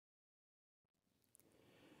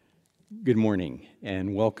Good morning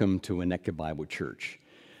and welcome to Winnetka Bible Church.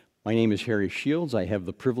 My name is Harry Shields. I have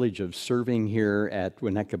the privilege of serving here at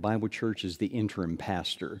Winnetka Bible Church as the interim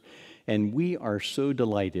pastor. And we are so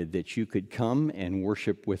delighted that you could come and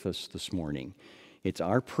worship with us this morning. It's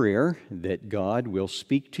our prayer that God will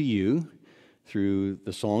speak to you through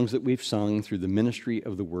the songs that we've sung, through the ministry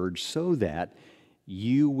of the Word, so that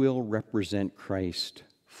you will represent Christ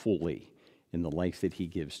fully in the life that He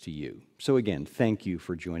gives to you. So again, thank you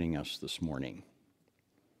for joining us this morning.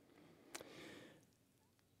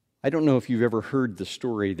 I don't know if you've ever heard the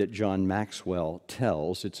story that John Maxwell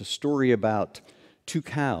tells. It's a story about two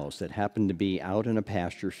cows that happen to be out in a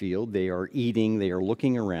pasture field. They are eating, they are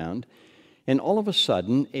looking around, and all of a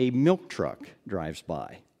sudden, a milk truck drives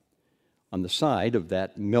by. On the side of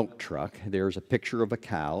that milk truck, there's a picture of a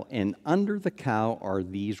cow, and under the cow are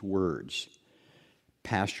these words: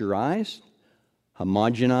 pasteurized,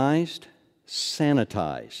 homogenized,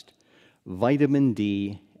 sanitized, vitamin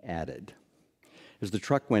D added. As the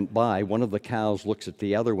truck went by, one of the cows looks at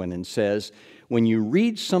the other one and says, "When you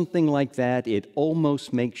read something like that, it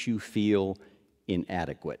almost makes you feel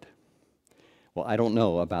inadequate." Well, I don't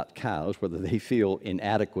know about cows, whether they feel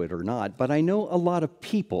inadequate or not, but I know a lot of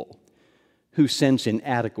people who sense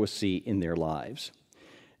inadequacy in their lives.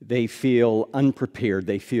 They feel unprepared.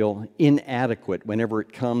 They feel inadequate whenever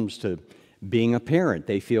it comes to being a parent.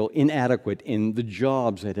 They feel inadequate in the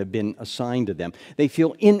jobs that have been assigned to them. They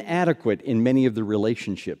feel inadequate in many of the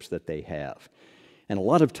relationships that they have. And a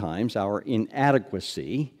lot of times, our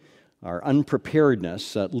inadequacy, our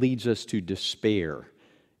unpreparedness, leads us to despair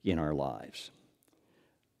in our lives.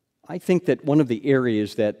 I think that one of the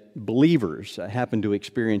areas that believers happen to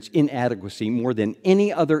experience inadequacy more than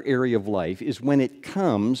any other area of life is when it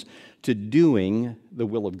comes to doing the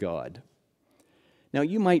will of God. Now,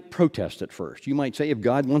 you might protest at first. You might say, if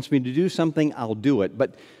God wants me to do something, I'll do it.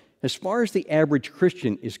 But as far as the average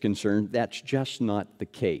Christian is concerned, that's just not the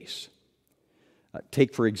case.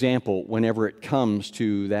 Take, for example, whenever it comes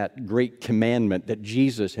to that great commandment that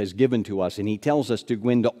Jesus has given to us, and He tells us to go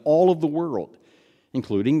into all of the world,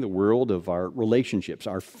 including the world of our relationships,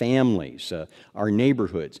 our families, our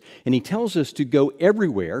neighborhoods. And He tells us to go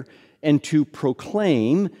everywhere and to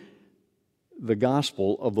proclaim the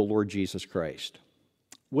gospel of the Lord Jesus Christ.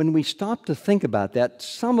 When we stop to think about that,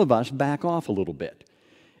 some of us back off a little bit.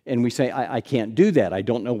 And we say, I can't do that. I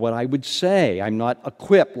don't know what I would say. I'm not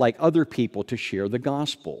equipped like other people to share the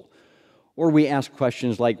gospel. Or we ask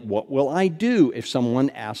questions like, what will I do if someone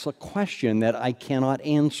asks a question that I cannot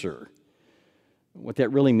answer? What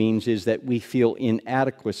that really means is that we feel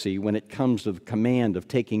inadequacy when it comes to the command of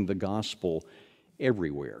taking the gospel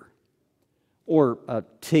everywhere. Or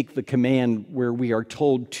take the command where we are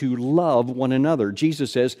told to love one another. Jesus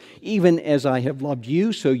says, even as I have loved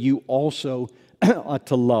you, so you also ought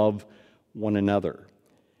to love one another.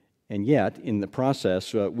 And yet, in the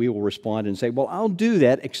process, we will respond and say, well, I'll do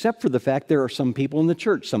that, except for the fact there are some people in the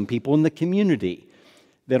church, some people in the community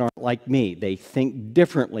that aren't like me. They think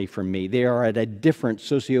differently from me. They are at a different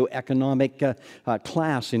socioeconomic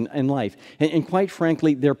class in life. And quite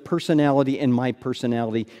frankly, their personality and my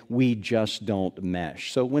personality, we just don't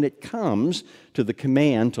mesh. So when it comes to the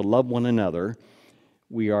command to love one another,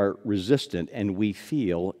 we are resistant and we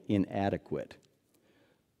feel inadequate.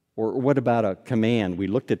 Or what about a command? We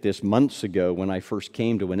looked at this months ago when I first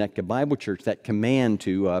came to Winnetka Bible Church, that command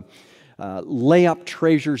to lay up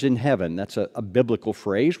treasures in heaven. That's a biblical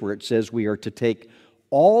phrase where it says we are to take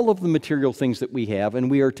all of the material things that we have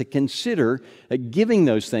and we are to consider giving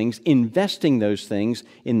those things, investing those things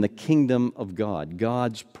in the kingdom of God,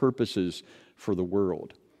 God's purposes for the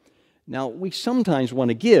world. Now, we sometimes want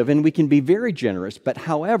to give and we can be very generous, but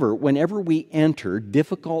however, whenever we enter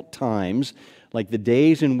difficult times, like the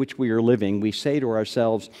days in which we are living, we say to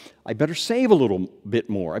ourselves, I better save a little bit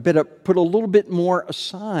more. I better put a little bit more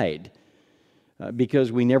aside.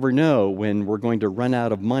 Because we never know when we're going to run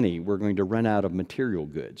out of money, we're going to run out of material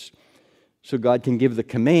goods. So God can give the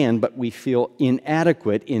command, but we feel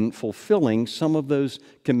inadequate in fulfilling some of those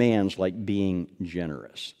commands, like being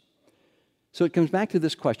generous. So it comes back to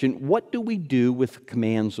this question, what do we do with the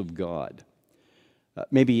commands of God?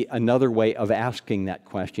 Maybe another way of asking that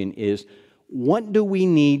question is, what do we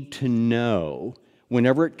need to know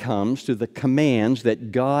whenever it comes to the commands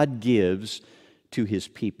that God gives to His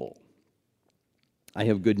people? I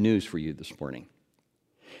have good news for you this morning.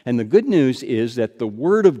 And the good news is that the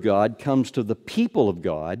Word of God comes to the people of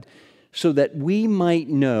God so that we might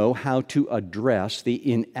know how to address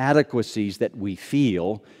the inadequacies that we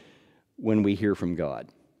feel when we hear from God.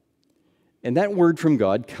 And that word from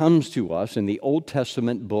God comes to us in the Old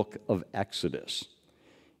Testament book of Exodus.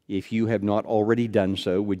 If you have not already done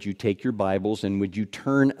so, would you take your Bibles and would you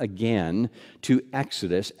turn again to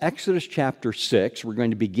Exodus? Exodus chapter 6. We're going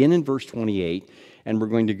to begin in verse 28, and we're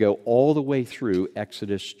going to go all the way through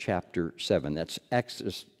Exodus chapter 7. That's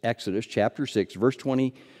Exodus chapter 6, verse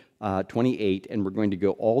 28, and we're going to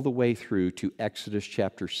go all the way through to Exodus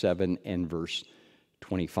chapter 7 and verse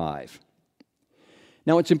 25.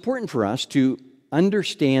 Now, it's important for us to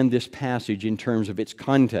understand this passage in terms of its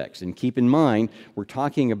context. And keep in mind, we're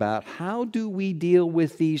talking about how do we deal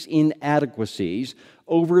with these inadequacies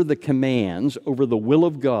over the commands, over the will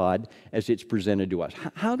of God as it's presented to us.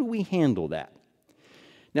 How do we handle that?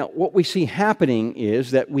 Now, what we see happening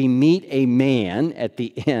is that we meet a man at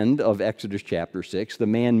the end of Exodus chapter 6, the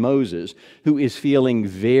man Moses, who is feeling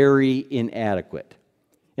very inadequate.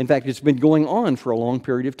 In fact, it's been going on for a long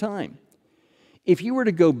period of time. If you were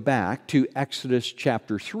to go back to Exodus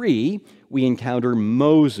chapter 3, we encounter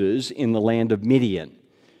Moses in the land of Midian.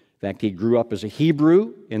 In fact, he grew up as a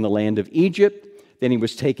Hebrew in the land of Egypt. Then he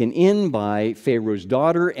was taken in by Pharaoh's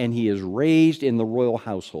daughter, and he is raised in the royal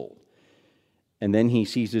household. And then he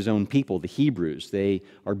sees his own people, the Hebrews. They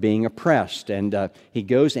are being oppressed, and he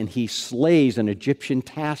goes and he slays an Egyptian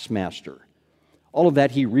taskmaster. All of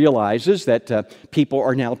that, he realizes that people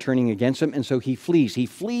are now turning against him, and so he flees. He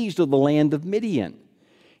flees to the land of Midian,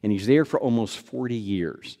 and he's there for almost 40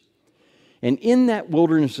 years. And in that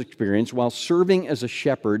wilderness experience, while serving as a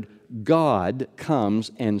shepherd, God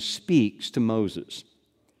comes and speaks to Moses.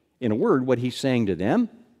 In a word, what he's saying to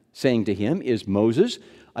him is, Moses,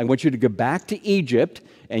 I want you to go back to Egypt,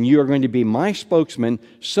 and you are going to be my spokesman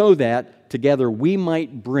so that together we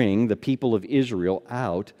might bring the people of Israel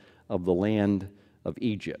out of the land of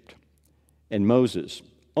Egypt. And Moses,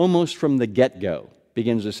 almost from the get-go,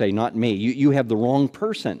 begins to say, not me, you have the wrong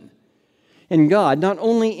person. And God, not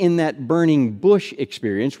only in that burning bush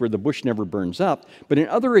experience where the bush never burns up, but in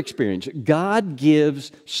other experiences, God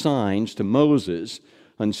gives signs to Moses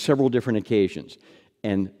on several different occasions.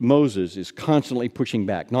 And Moses is constantly pushing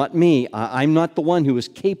back. Not me, I'm not the one who is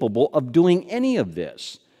capable of doing any of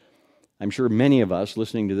this. I'm sure many of us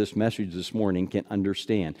listening to this message this morning can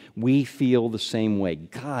understand. We feel the same way.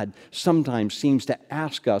 God sometimes seems to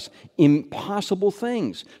ask us impossible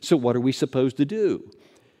things. So what are we supposed to do?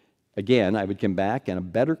 Again, I would come back, and a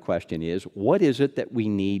better question is, what is it that we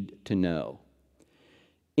need to know?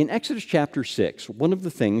 In Exodus chapter 6, one of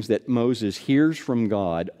the things that Moses hears from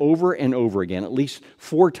God over and over again, at least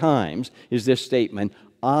 4 times, is this statement,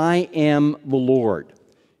 I am the Lord.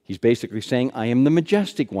 He's basically saying, I am the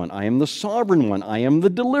majestic one, I am the sovereign one, I am the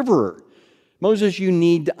deliverer. Moses, you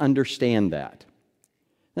need to understand that.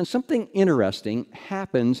 Now, something interesting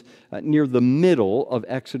happens near the middle of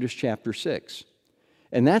Exodus chapter 6.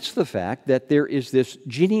 And that's the fact that there is this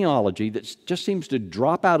genealogy that just seems to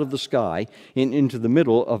drop out of the sky into the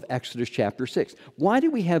middle of Exodus chapter 6. Why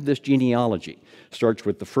do we have this genealogy? It starts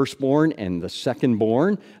with the firstborn and the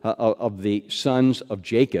secondborn of the sons of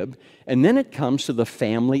Jacob, and then it comes to the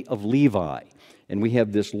family of Levi. And we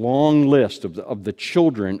have this long list of the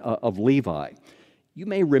children of Levi. You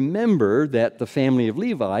may remember that the family of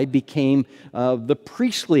Levi became the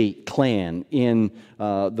priestly clan in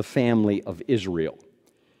the family of Israel.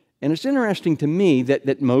 And it's interesting to me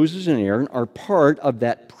that Moses and Aaron are part of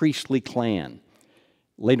that priestly clan.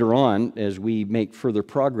 Later on, as we make further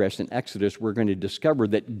progress in Exodus, we're going to discover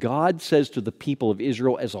that God says to the people of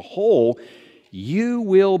Israel as a whole, you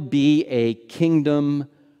will be a kingdom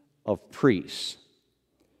of priests.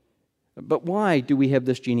 But why do we have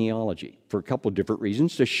this genealogy? For a couple of different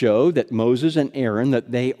reasons. To show that Moses and Aaron,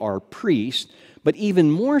 that they are priests, but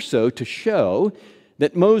even more so to show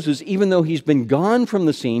that Moses, even though he's been gone from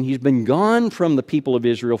the scene, he's been gone from the people of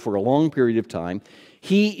Israel for a long period of time,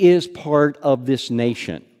 he is part of this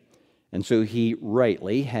nation. And so he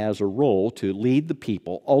rightly has a role to lead the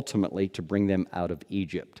people, ultimately to bring them out of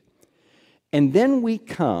Egypt. And then we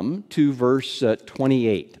come to verse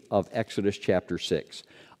 28 of Exodus chapter 6.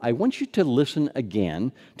 I want you to listen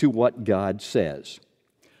again to what God says.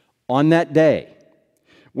 On that day,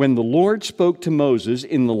 when the Lord spoke to Moses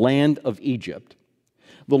in the land of Egypt,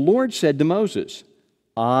 the Lord said to Moses,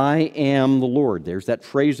 I am the Lord. There's that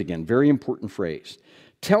phrase again, very important phrase.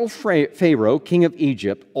 Tell Pharaoh, king of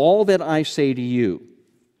Egypt, all that I say to you.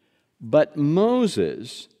 But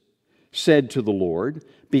Moses said to the Lord,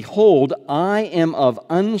 behold, I am of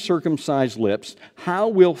uncircumcised lips. How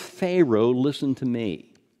will Pharaoh listen to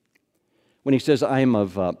me? When he says, I am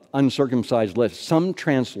of uncircumcised lips, some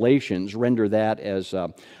translations render that as,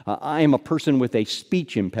 I am a person with a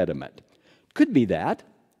speech impediment. Could be that.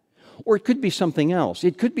 Or it could be something else.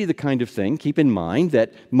 It could be the kind of thing, keep in mind,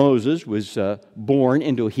 that Moses was born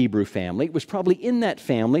into a Hebrew family. It was probably in that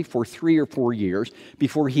family for 3 or 4 years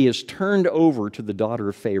before he is turned over to the daughter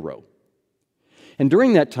of Pharaoh. And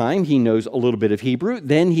during that time, he knows a little bit of Hebrew.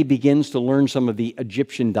 Then he begins to learn some of the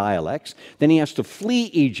Egyptian dialects. Then he has to flee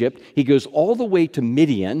Egypt. He goes all the way to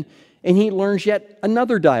Midian, and he learns yet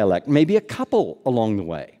another dialect, maybe a couple along the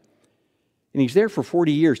way. And he's there for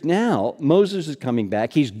 40 years. Now, Moses is coming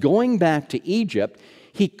back. He's going back to Egypt.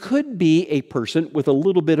 He could be a person with a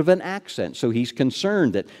little bit of an accent, so he's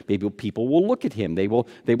concerned that maybe people will look at him. They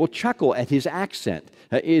will chuckle at his accent.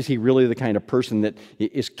 Is he really the kind of person that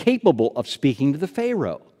is capable of speaking to the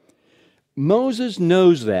Pharaoh? Moses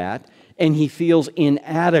knows that, and he feels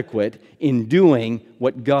inadequate in doing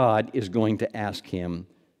what God is going to ask him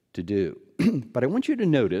to do. But I want you to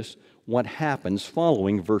notice what happens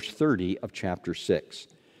following verse 30 of chapter 6.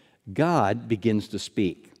 God begins to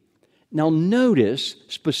speak. Now notice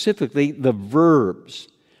specifically the verbs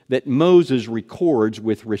that Moses records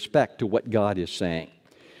with respect to what God is saying.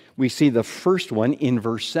 We see the first one in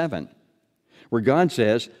verse 7, where God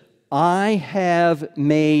says, I have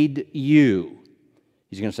made you.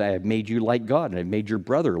 He's going to say, I have made you like God, and I've made your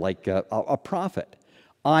brother like a prophet.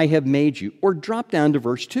 I have made you. Or drop down to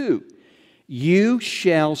verse 2. You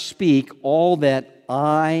shall speak all that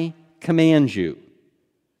I command you.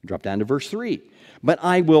 Drop down to verse 3. But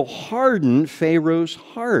I will harden Pharaoh's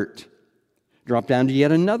heart. Drop down to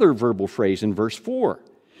yet another verbal phrase in verse 4.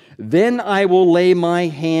 Then I will lay my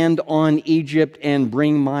hand on Egypt and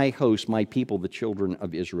bring my host, my people, the children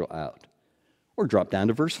of Israel, out. Or drop down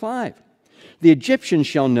to verse 5. The Egyptians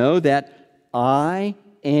shall know that I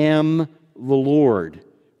am the Lord,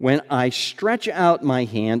 when I stretch out my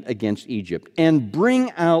hand against Egypt and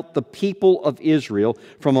bring out the people of Israel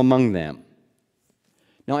from among them.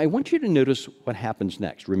 Now, I want you to notice what happens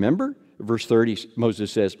next. Remember, verse 30,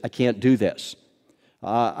 Moses says, I can't do this.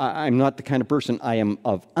 I'm not the kind of person, I am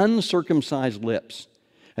of uncircumcised lips.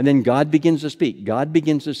 And then God begins to speak. God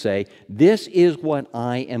begins to say, this is what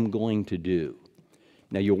I am going to do.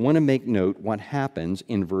 Now, you'll want to make note what happens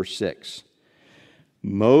in verse 6.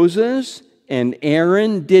 Moses and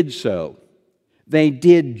Aaron did so. They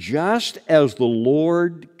did just as the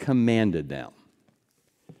Lord commanded them.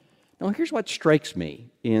 Now, here's what strikes me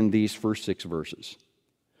in these first 6 verses.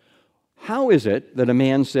 How is it that a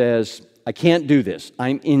man says, I can't do this,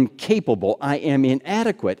 I'm incapable, I am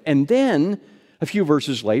inadequate, and then a few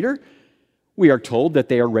verses later, we are told that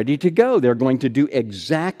they are ready to go. They're going to do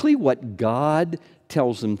exactly what God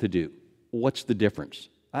tells them to do. What's the difference?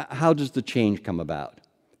 How does the change come about?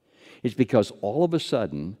 It's because all of a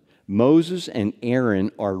sudden, Moses and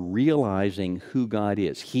Aaron are realizing who God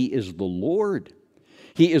is. He is the Lord.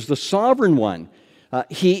 He is the sovereign one.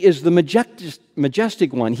 He is the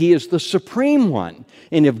majestic one. He is the supreme one.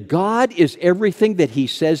 And if God is everything that He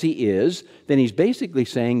says He is, then He's basically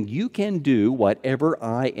saying, you can do whatever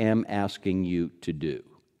I am asking you to do.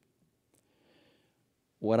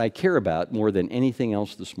 What I care about more than anything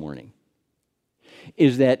else this morning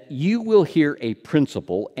is that you will hear a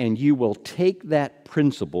principle and you will take that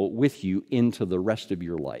principle with you into the rest of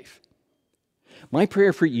your life. My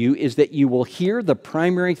prayer for you is that you will hear the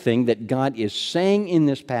primary thing that God is saying in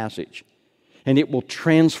this passage, and it will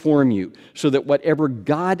transform you so that whatever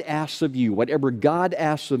God asks of you, whatever God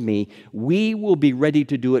asks of me, we will be ready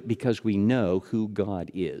to do it because we know who God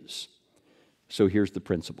is. So here's the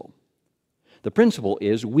principle. The principle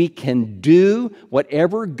is we can do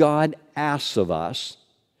whatever God asks of us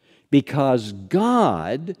because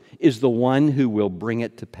God is the one who will bring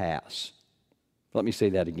it to pass. Let me say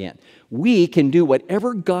that again. We can do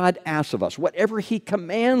whatever God asks of us, whatever He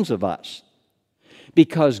commands of us,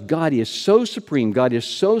 because God is so supreme, God is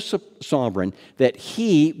so sovereign, that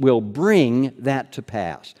He will bring that to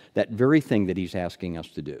pass, that very thing that He's asking us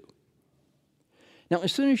to do. Now,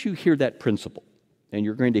 as soon as you hear that principle, and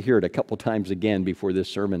you're going to hear it a couple times again before this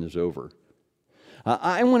sermon is over,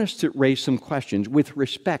 I want us to raise some questions with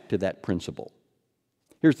respect to that principle.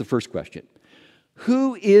 Here's the first question.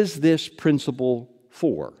 Who is this principle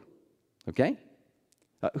for? Okay?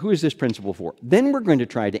 Who is this principle for? Then we're going to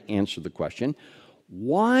try to answer the question,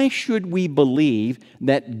 why should we believe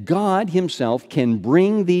that God Himself can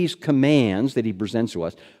bring these commands that He presents to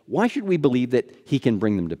us? Why should we believe that He can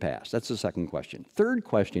bring them to pass? That's the second question. Third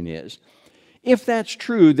question is, if that's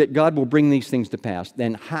true that God will bring these things to pass,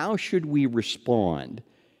 then how should we respond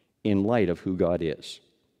in light of who God is?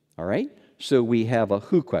 All right? So we have a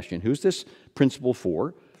who question. Who's this principle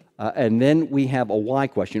for? And then we have a why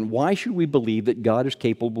question. Why should we believe that God is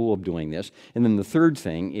capable of doing this? And then the third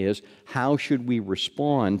thing is, how should we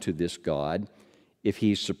respond to this God if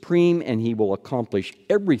he's supreme, and he will accomplish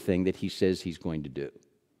everything that he says he's going to do.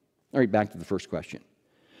 All right, back to the first question.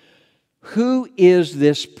 Who is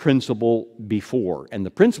this principle before? And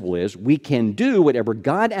the principle is we can do whatever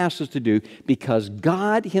God asks us to do because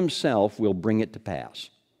God himself will bring it to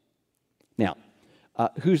pass. Now,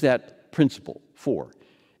 who's that principle for?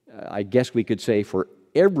 I guess we could say for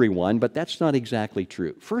everyone, but that's not exactly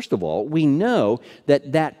true. First of all, we know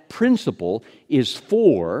that that principle is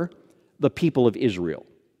for the people of Israel.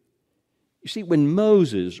 You see, when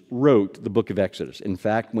Moses wrote the book of Exodus, in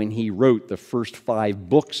fact, when he wrote the first 5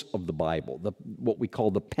 books of the Bible, what we call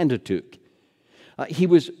the Pentateuch, he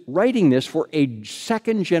was writing this for a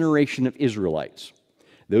second generation of Israelites.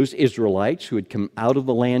 Those Israelites who had come out of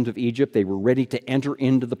the land of Egypt, they were ready to enter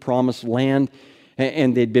into the promised land,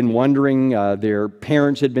 and they'd been wondering, their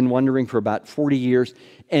parents had been wondering for about 40 years,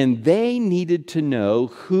 and they needed to know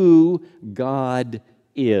who God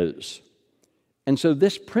is. And so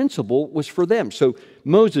this principle was for them. So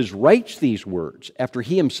Moses writes these words after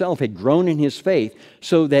he himself had grown in his faith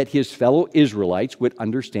so that his fellow Israelites would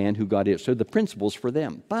understand who God is. So the principle's for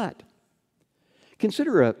them. But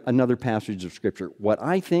consider another passage of Scripture, what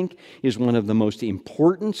I think is one of the most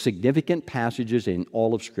important, significant passages in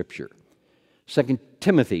all of Scripture. 2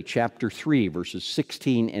 Timothy chapter 3, verses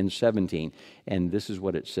 16 and 17. And this is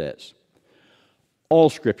what it says. All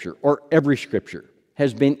Scripture, or every Scripture,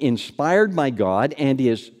 has been inspired by God and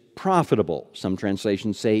is profitable. Some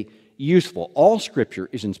translations say useful. All Scripture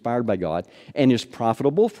is inspired by God and is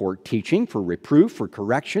profitable for teaching, for reproof, for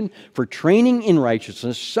correction, for training in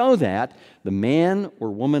righteousness, so that the man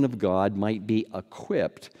or woman of God might be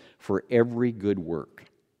equipped for every good work.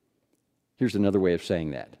 Here's another way of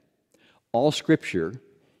saying that. All Scripture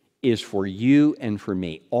is for you and for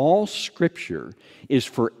me. All Scripture is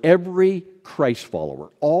for every Christ follower.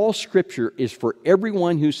 All Scripture is for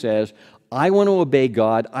everyone who says, I want to obey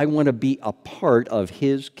God. I want to be a part of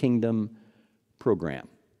His kingdom program.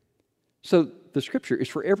 So the Scripture is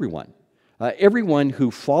for everyone. Everyone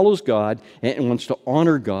who follows God and wants to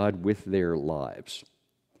honor God with their lives.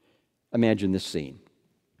 Imagine this scene.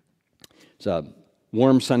 It's a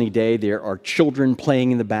warm, sunny day. There are children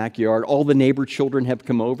playing in the backyard. All the neighbor children have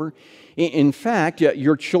come over. In fact,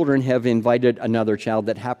 your children have invited another child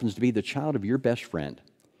that happens to be the child of your best friend.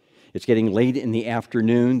 It's getting late in the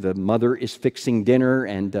afternoon. The mother is fixing dinner,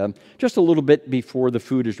 and just a little bit before the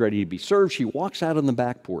food is ready to be served, she walks out on the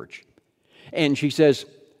back porch. And she says,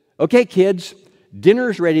 okay, kids,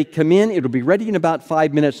 dinner's ready. Come in. It'll be ready in about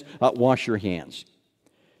 5 minutes. Wash your hands.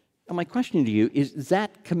 Now, my question to you is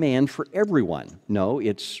that command for everyone? No,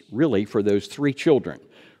 it's really for those 3 children,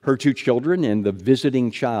 her 2 children and the visiting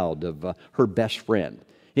child of her best friend.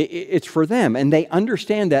 It's for them, and they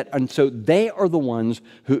understand that, and so they are the ones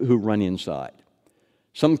who run inside.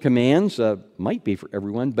 Some commands might be for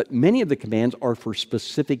everyone, but many of the commands are for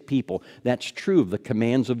specific people. That's true of the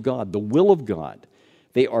commands of God, the will of God.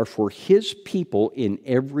 They are for His people in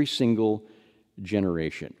every single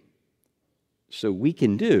generation. So we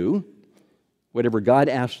can do whatever God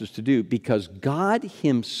asks us to do because God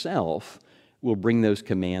Himself will bring those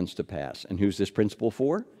commands to pass. And who's this principle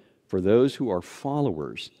for? For those who are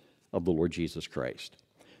followers of the Lord Jesus Christ.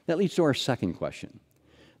 That leads to our second question.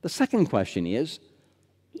 The second question is,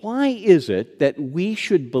 why is it that we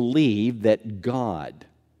should believe that God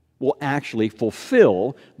will actually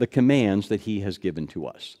fulfill the commands that He has given to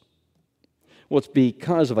us? Well, it's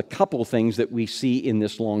because of a couple things that we see in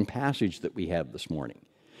this long passage that we have this morning.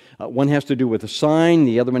 One has to do with a sign.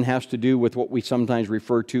 The other one has to do with what we sometimes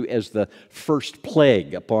refer to as the first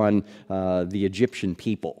plague upon the Egyptian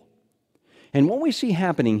people. And what we see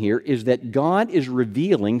happening here is that God is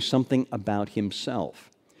revealing something about Himself.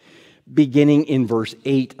 Beginning in verse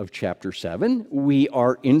 8 of chapter 7, we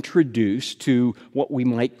are introduced to what we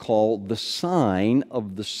might call the sign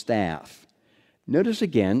of the staff. Notice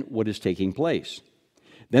again what is taking place.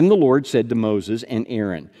 Then the Lord said to Moses and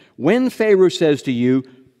Aaron, when Pharaoh says to you,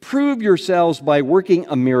 prove yourselves by working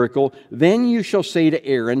a miracle, then you shall say to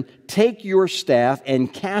Aaron, take your staff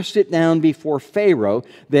and cast it down before Pharaoh,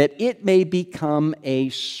 that it may become a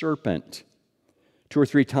serpent. 2 or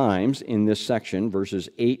 3 times in this section, verses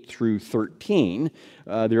 8 through 13,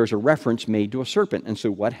 there is a reference made to a serpent. And so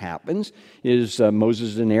what happens is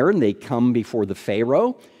Moses and Aaron, they come before the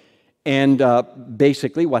Pharaoh. And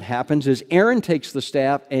basically what happens is Aaron takes the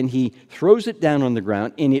staff and he throws it down on the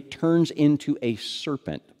ground and it turns into a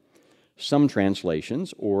serpent. Some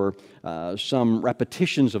translations or some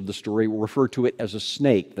repetitions of the story will refer to it as a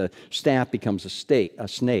snake. The staff becomes a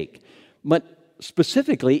snake. But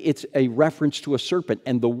specifically, it's a reference to a serpent.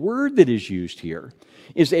 And the word that is used here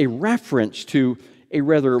is a reference to a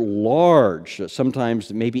rather large,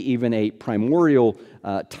 sometimes maybe even a primordial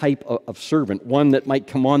type of serpent, one that might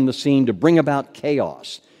come on the scene to bring about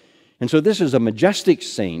chaos. And so this is a majestic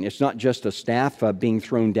scene. It's not just a staff being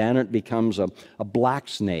thrown down. It becomes a black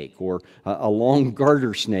snake or a long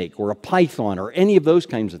garter snake or a python or any of those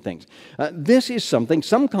kinds of things. This is something,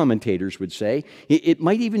 some commentators would say, it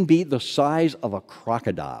might even be the size of a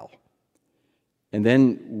crocodile. And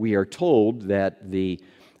then we are told that the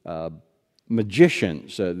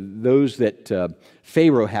magicians, those that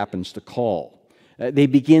Pharaoh happens to call, they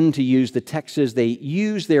begin to use, the text says they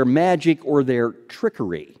use their magic or their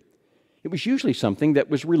trickery. It was usually something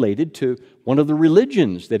that was related to one of the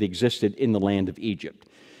religions that existed in the land of Egypt.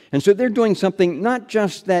 And so they're doing something not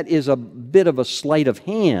just that is a bit of a sleight of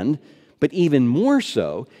hand, but even more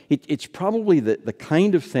so, it's probably the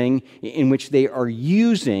kind of thing in which they are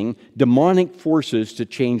using demonic forces to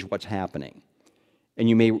change what's happening. And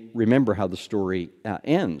you may remember how the story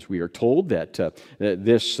ends. We are told that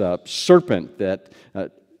this serpent that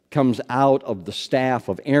comes out of the staff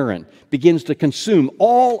of Aaron begins to consume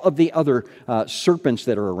all of the other serpents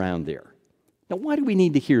that are around there. Now, why do we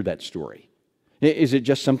need to hear that story? Is it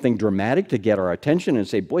just something dramatic to get our attention and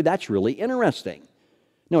say, boy, that's really interesting?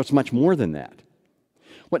 No, it's much more than that.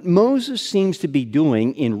 What Moses seems to be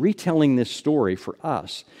doing in retelling this story for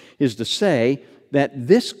us is to say that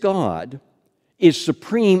this God is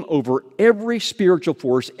supreme over every spiritual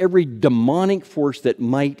force, every demonic force that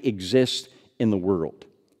might exist in the world.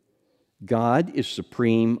 God is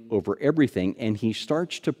supreme over everything, and he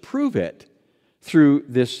starts to prove it through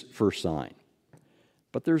this first sign.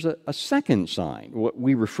 But there's a second sign, what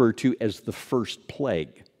we refer to as the first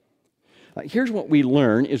plague. Here's what we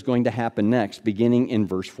learn is going to happen next, beginning in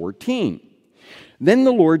verse 14. Then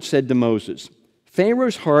the Lord said to Moses,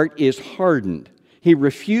 Pharaoh's heart is hardened. He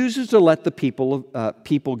refuses to let the people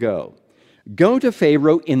go. Go to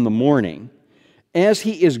Pharaoh in the morning. As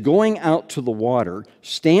he is going out to the water,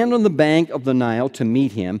 stand on the bank of the Nile to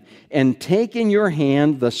meet him, and take in your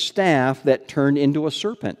hand the staff that turned into a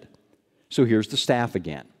serpent. So here's the staff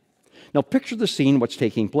again. Now picture the scene, what's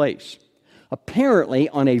taking place. Apparently,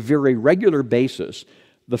 on a very regular basis,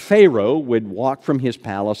 the Pharaoh would walk from his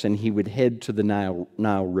palace and he would head to the Nile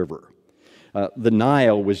River. The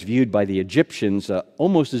Nile was viewed by the Egyptians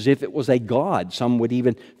almost as if it was a god. Some would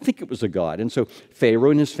even think it was a god. And so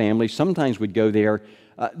Pharaoh and his family sometimes would go there.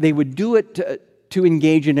 They would do it to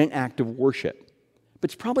engage in an act of worship. But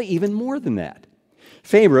it's probably even more than that.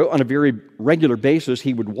 Pharaoh, on a very regular basis,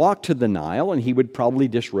 he would walk to the Nile and he would probably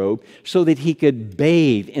disrobe so that he could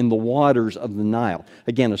bathe in the waters of the Nile.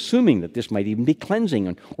 Again, assuming that this might even be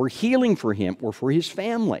cleansing or healing for him or for his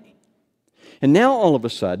family. And now, all of a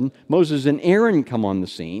sudden, Moses and Aaron come on the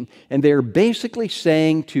scene, and they're basically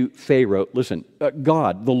saying to Pharaoh, listen,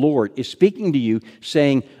 God, the Lord, is speaking to you,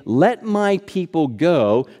 saying, let my people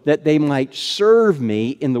go that they might serve me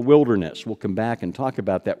in the wilderness. We'll come back and talk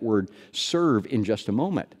about that word serve in just a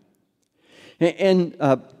moment. And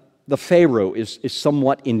the Pharaoh is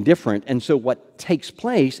somewhat indifferent, and so what takes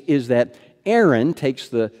place is that Aaron takes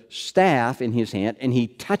the staff in his hand, and he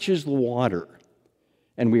touches the water.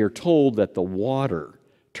 And we are told that the water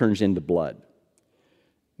turns into blood.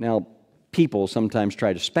 Now, people sometimes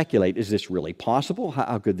try to speculate, is this really possible?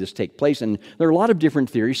 How could this take place? And there are a lot of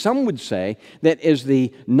different theories. Some would say that as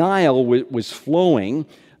the Nile was flowing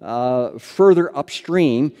further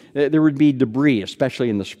upstream, there would be debris, especially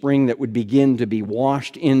in the spring, that would begin to be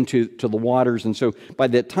washed into the waters. And so by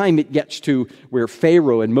the time it gets to where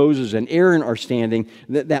Pharaoh and Moses and Aaron are standing,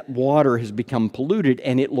 that water has become polluted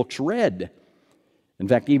and it looks red. In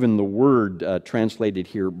fact, even the word translated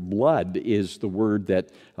here, blood, is the word that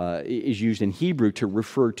is used in Hebrew to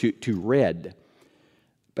refer to red.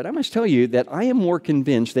 But I must tell you that I am more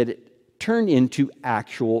convinced that it turned into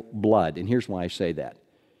actual blood. And here's why I say that.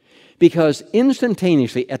 Because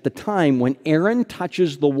instantaneously, at the time when Aaron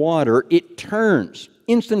touches the water, it turns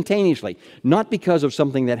instantaneously, not because of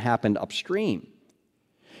something that happened upstream.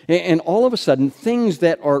 And all of a sudden, things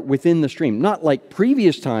that are within the stream, not like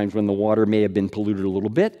previous times when the water may have been polluted a little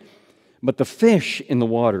bit, but the fish in the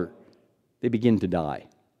water, they begin to die.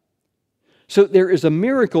 So there is a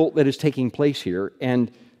miracle that is taking place here,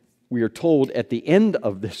 and we are told at the end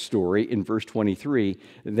of this story in verse 23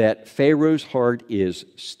 that Pharaoh's heart is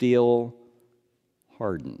still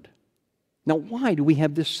hardened. Now, why do we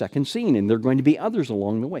have this second scene? And there are going to be others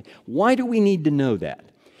along the way. Why do we need to know that?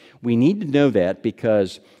 We need to know that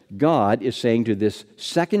because God is saying to this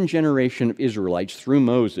second generation of Israelites through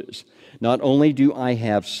Moses, not only do I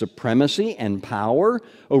have supremacy and power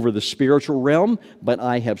over the spiritual realm, but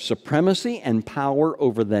I have supremacy and power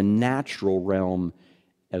over the natural realm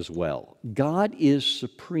as well. God is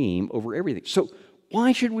supreme over everything. So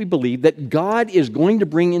why should we believe that God is going to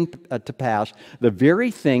bring to pass the very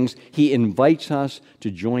things He invites us to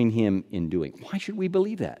join Him in doing? Why should we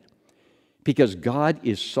believe that? Because God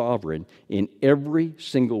is sovereign in every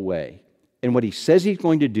single way. And what He says He's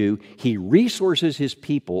going to do, He resources His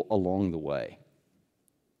people along the way.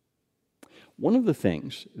 One of the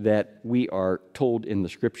things that we are told in the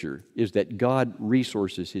Scripture is that God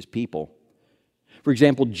resources His people. For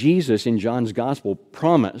example, Jesus in John's Gospel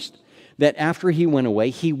promised that after He went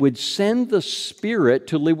away, He would send the Spirit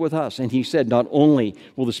to live with us. And He said, not only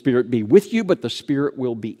will the Spirit be with you, but the Spirit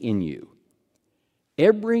will be in you.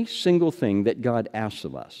 Every single thing that God asks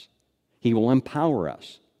of us, He will empower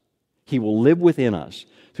us. He will live within us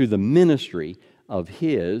through the ministry of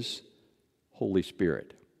His Holy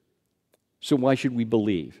Spirit. So why should we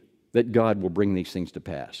believe that God will bring these things to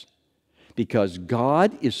pass? Because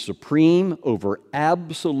God is supreme over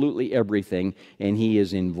absolutely everything, and He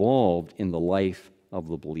is involved in the life of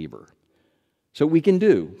the believer. So we can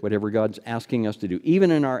do whatever God's asking us to do, even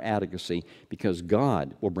in our adequacy, because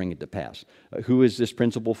God will bring it to pass. Who is this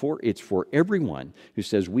principle for? It's for everyone who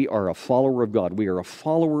says we are a follower of God. We are a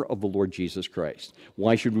follower of the Lord Jesus Christ.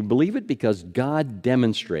 Why should we believe it? Because God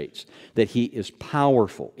demonstrates that He is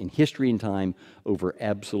powerful in history and time over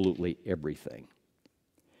absolutely everything.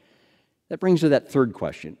 That brings to that third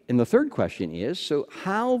question. And the third question is, so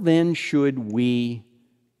how then should we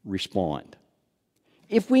respond?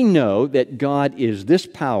 If we know that God is this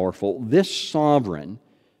powerful, this sovereign,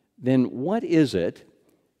 then what is it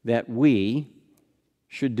that we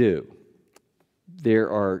should do? There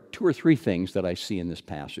are two or three things that I see in this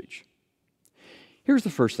passage. Here's the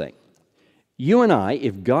first thing. You and I,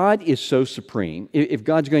 if God is so supreme, if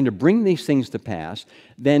God's going to bring these things to pass,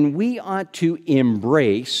 then we ought to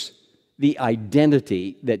embrace the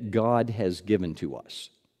identity that God has given to us.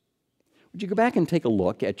 Would you go back and take a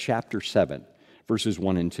look at chapter 7? Verses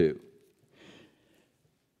 1 and 2.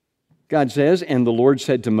 God says, and the Lord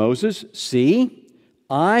said to Moses, see,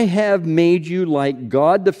 I have made you like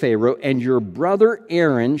God to Pharaoh, and your brother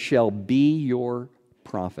Aaron shall be your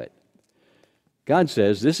prophet. God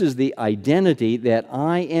says, this is the identity that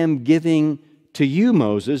I am giving to you,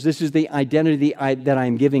 Moses. This is the identity that I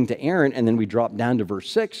am giving to Aaron. And then we drop down to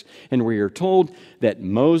verse 6, and we are told that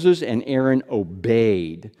Moses and Aaron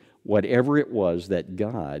obeyed whatever it was that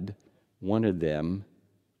God wanted them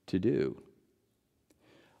to do.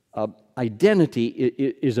 Identity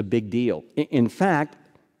is a big deal. In fact,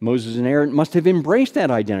 Moses and Aaron must have embraced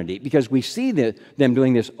that identity because we see them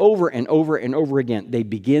doing this over and over and over again. They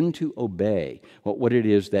begin to obey what it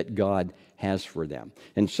is that God has for them.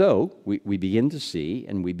 And so we begin to see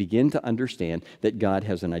and we begin to understand that God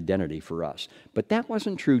has an identity for us. But that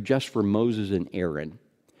wasn't true just for Moses and Aaron.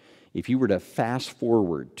 If you were to fast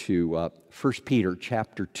forward to 1 Peter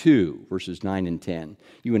chapter 2, verses 9 and 10,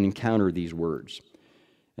 you would encounter these words.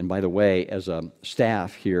 And by the way, as a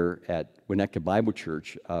staff here at Winnetka Bible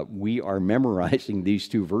Church, we are memorizing these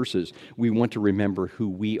two verses. We want to remember who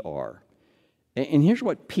we are. And here's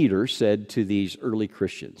what Peter said to these early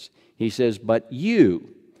Christians. He says, but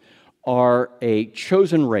you are a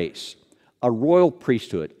chosen race, a royal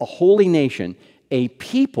priesthood, a holy nation, a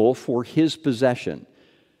people for His possession,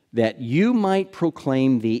 that you might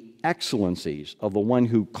proclaim the excellencies of the one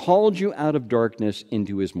who called you out of darkness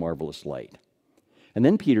into His marvelous light. And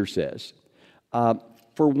then Peter says,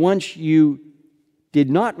 for once you did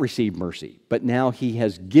not receive mercy, but now He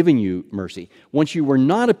has given you mercy. Once you were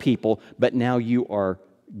not a people, but now you are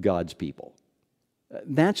God's people.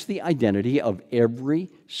 That's the identity of every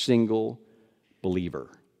single believer.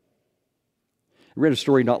 I read a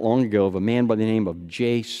story not long ago of a man by the name of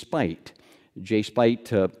Jay Spite. Jay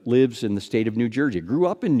Spite lives in the state of New Jersey, grew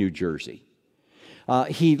up in New Jersey.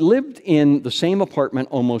 He lived in the same apartment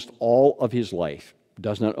almost all of his life.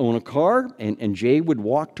 Does not own a car, and Jay would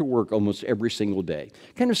walk to work almost every single day.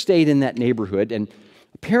 Kind of stayed in that neighborhood, and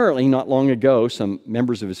apparently not long ago, some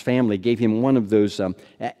members of his family gave him one of those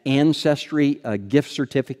ancestry gift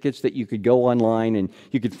certificates that you could go online and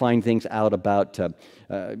you could find things out about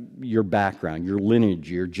your background, your lineage,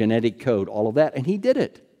 your genetic code, all of that, and he did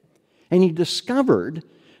it. And he discovered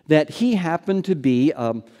that he happened to be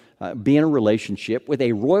in a relationship with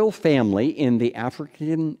a royal family in the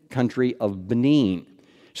African country of Benin.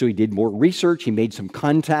 So he did more research, he made some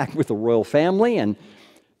contact with the royal family, and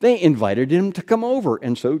they invited him to come over.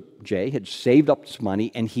 And so Jay had saved up some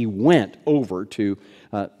money, and he went over to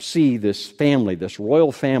see this family, this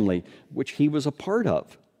royal family, which he was a part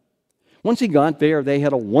of. Once he got there, they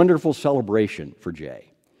had a wonderful celebration for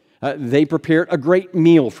Jay. They prepared a great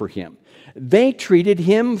meal for him. They treated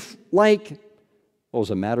him like Well, as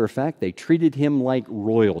a matter of fact, they treated him like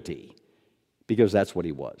royalty because that's what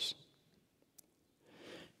he was.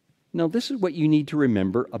 Now, this is what you need to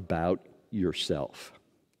remember about yourself.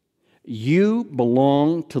 You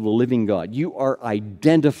belong to the living God. You are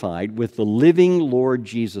identified with the living Lord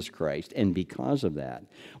Jesus Christ. And because of that,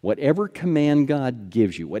 whatever command God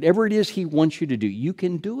gives you, whatever it is He wants you to do, you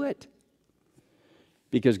can do it.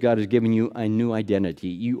 Because God has given you a new identity.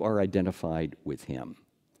 You are identified with Him.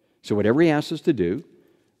 So whatever He asks us to do,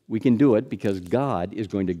 we can do it because God is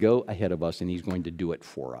going to go ahead of us and He's going to do it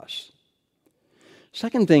for us.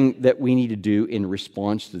 Second thing that we need to do in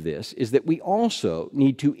response to this is that we also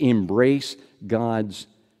need to embrace God's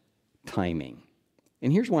timing.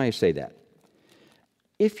 And here's why I say that.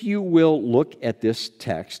 If you will look at this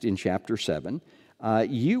text in chapter 7,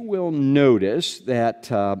 you will notice that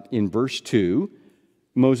in verse 2,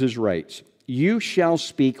 Moses writes, "You shall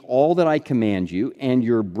speak all that I command you, and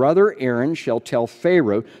your brother Aaron shall tell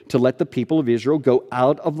Pharaoh to let the people of Israel go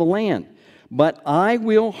out of the land. But I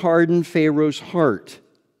will harden Pharaoh's heart."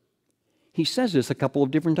 He says this a couple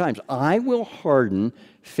of different times. I will harden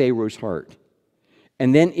Pharaoh's heart.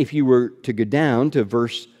 And then if you were to go down to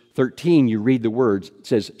verse 13, you read the words. It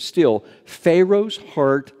says, "Still, Pharaoh's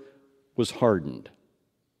heart was hardened."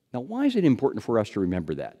 Now, why is it important for us to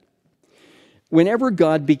remember that? Whenever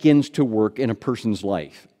God begins to work in a person's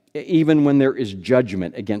life, even when there is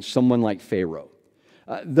judgment against someone like Pharaoh,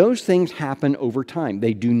 those things happen over time.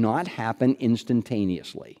 They do not happen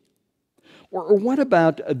instantaneously. Or what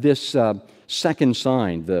about this second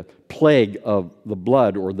sign, the plague of the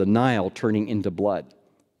blood or the Nile turning into blood?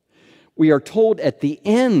 We are told at the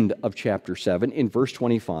end of chapter 7 in verse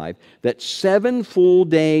 25 that 7 full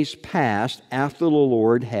days passed after the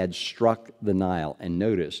Lord had struck the Nile. And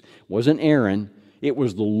notice, it wasn't Aaron, it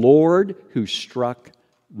was the Lord who struck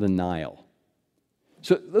the Nile.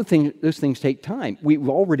 So those things take time. We've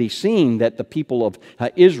already seen that the people of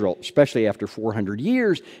Israel, especially after 400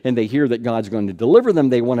 years, and they hear that God's going to deliver them,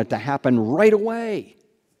 they want it to happen right away.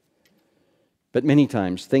 But many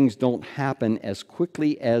times, things don't happen as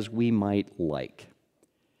quickly as we might like.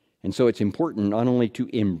 And so it's important not only to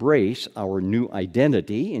embrace our new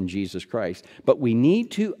identity in Jesus Christ, but we need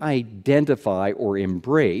to identify or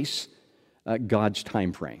embrace God's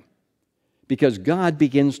time frame. Because God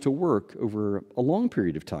begins to work over a long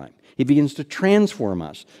period of time. He begins to transform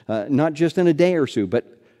us, not just in a day or so,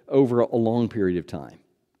 but over a long period of time.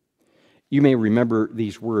 You may remember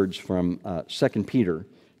these words from 2 Peter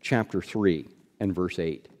chapter 3 and verse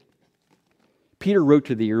 8. Peter wrote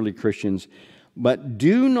to the early Christians, "But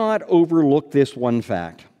do not overlook this one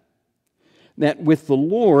fact, that with the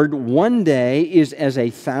Lord 1 day is as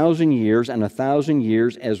 1,000 years, and 1,000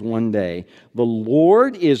 years as 1 day. The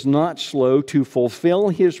Lord is not slow to fulfill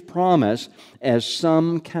His promise, as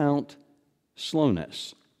some count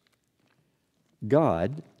slowness."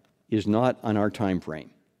 God is not on our time frame.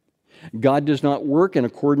 God does not work in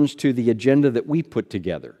accordance to the agenda that we put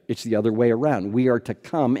together. It's the other way around. We are to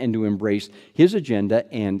come and to embrace His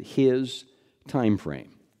agenda and His time frame.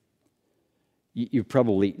 You've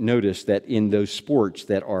probably noticed that in those sports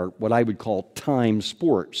that are what I would call time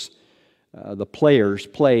sports, the players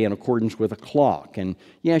play in accordance with a clock. And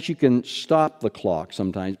yes, you can stop the clock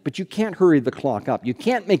sometimes, but you can't hurry the clock up. You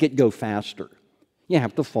can't make it go faster. You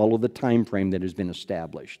have to follow the time frame that has been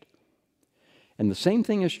established. And the same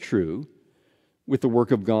thing is true with the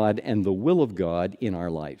work of God and the will of God in our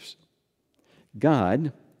lives.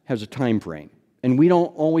 God has a time frame. And we don't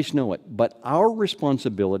always know it, but our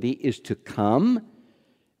responsibility is to come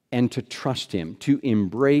and to trust Him, to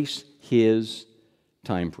embrace His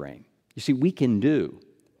time frame. You see, we can do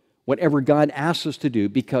whatever God asks us to do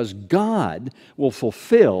because God will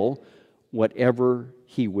fulfill whatever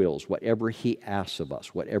He wills, whatever He asks of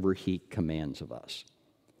us, whatever He commands of us.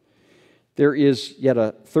 There is yet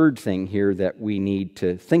a third thing here that we need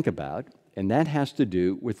to think about, and that has to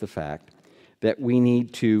do with the fact that we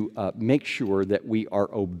need to make sure that we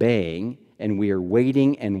are obeying and we are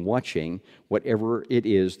waiting and watching whatever it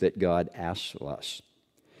is that God asks of us.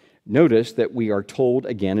 Notice that we are told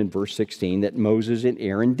again in verse 16 that Moses and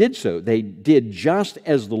Aaron did so. They did just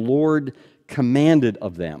as the Lord commanded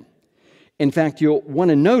of them. In fact, you'll want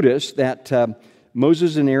to notice that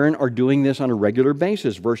Moses and Aaron are doing this on a regular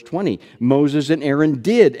basis. Verse 20, Moses and Aaron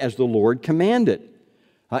did as the Lord commanded.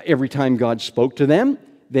 Every time God spoke to them,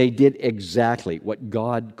 they did exactly what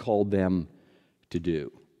God called them to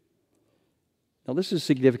do. Now, this is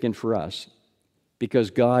significant for us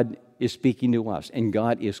because God is speaking to us and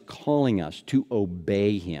God is calling us to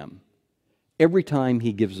obey Him every time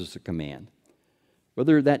He gives us a command.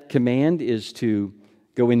 Whether that command is to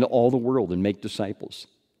go into all the world and make disciples,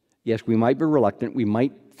 Yes, we might be reluctant. We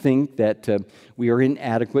might think that we are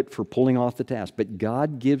inadequate for pulling off the task, but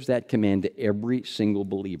God gives that command to every single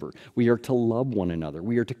believer. We are to love one another.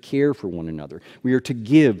 We are to care for one another. We are to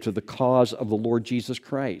give to the cause of the Lord Jesus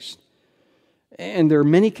Christ. And there are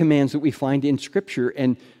many commands that we find in Scripture,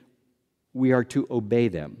 and we are to obey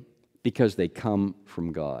them because they come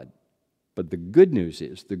from God. But the good news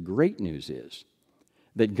is, the great news is,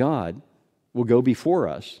 that God will go before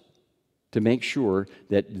us to make sure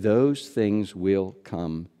that those things will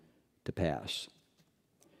come to pass.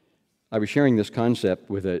 I was sharing this concept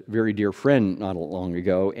with a very dear friend not long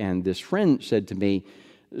ago, and this friend said to me,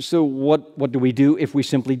 so what do we do if we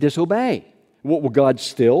simply disobey? Will God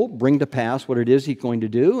still bring to pass what it is He's going to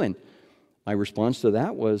do? And my response to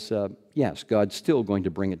that was, yes, God's still going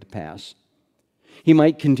to bring it to pass. He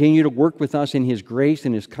might continue to work with us in His grace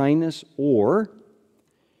and His kindness, or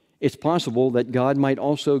it's possible that God might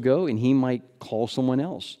also go and He might call someone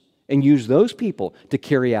else and use those people to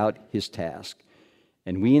carry out His task.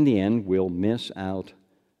 And we, in the end, will miss out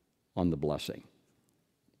on the blessing.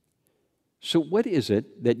 So what is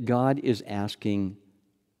it that God is asking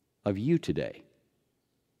of you today?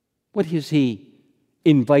 What has He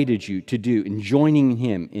invited you to do in joining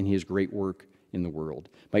Him in His great work in the world?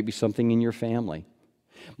 Might be something in your family.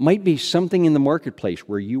 Might be something in the marketplace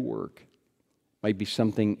where you work. Might be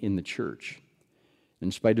something in the church.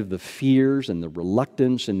 In spite of the fears and the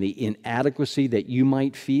reluctance and the inadequacy that you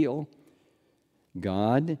might feel,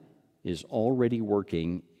 God is already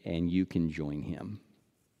working and you can join Him.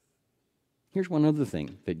 Here's one other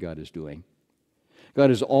thing that God is doing. God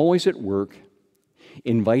is always at work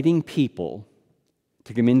inviting people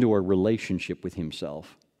to come into a relationship with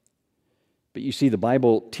Himself. But you see, the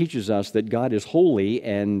Bible teaches us that God is holy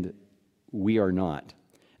and we are not.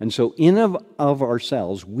 And so in of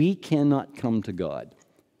ourselves, we cannot come to God.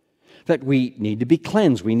 In fact, we need to be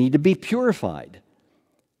cleansed. We need to be purified.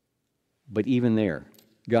 But even there,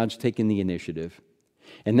 God's taken the initiative.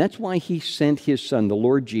 And that's why He sent His Son, the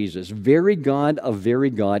Lord Jesus, very God of very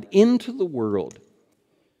God, into the world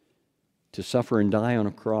to suffer and die on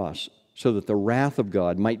a cross so that the wrath of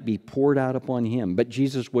God might be poured out upon Him. But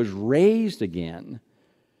Jesus was raised again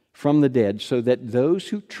from the dead so that those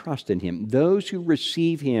who trust in Him, those who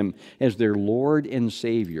receive Him as their Lord and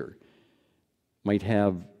Savior, might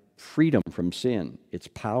have freedom from sin, its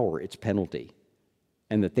power, its penalty,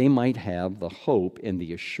 and that they might have the hope and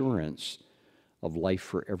the assurance of life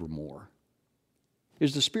forevermore.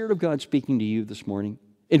 Is the Spirit of God speaking to you this morning?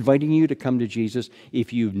 Inviting you to come to Jesus?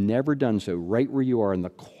 If you've never done so, right where you are in the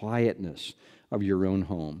quietness of your own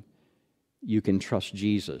home, you can trust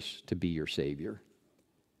Jesus to be your Savior.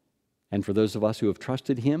 And for those of us who have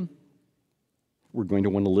trusted Him, we're going to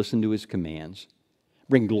want to listen to His commands,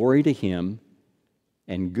 bring glory to Him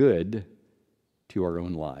and good to our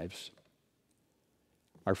own lives.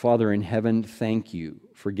 Our Father in heaven, thank You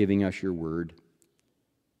for giving us Your word.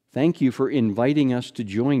 Thank You for inviting us to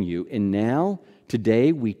join You. And now,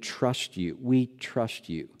 today, we trust You. We trust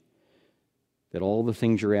You that all the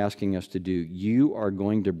things You're asking us to do, You are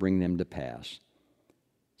going to bring them to pass.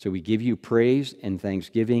 So we give You praise and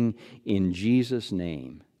thanksgiving in Jesus'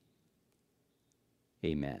 name.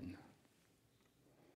 Amen.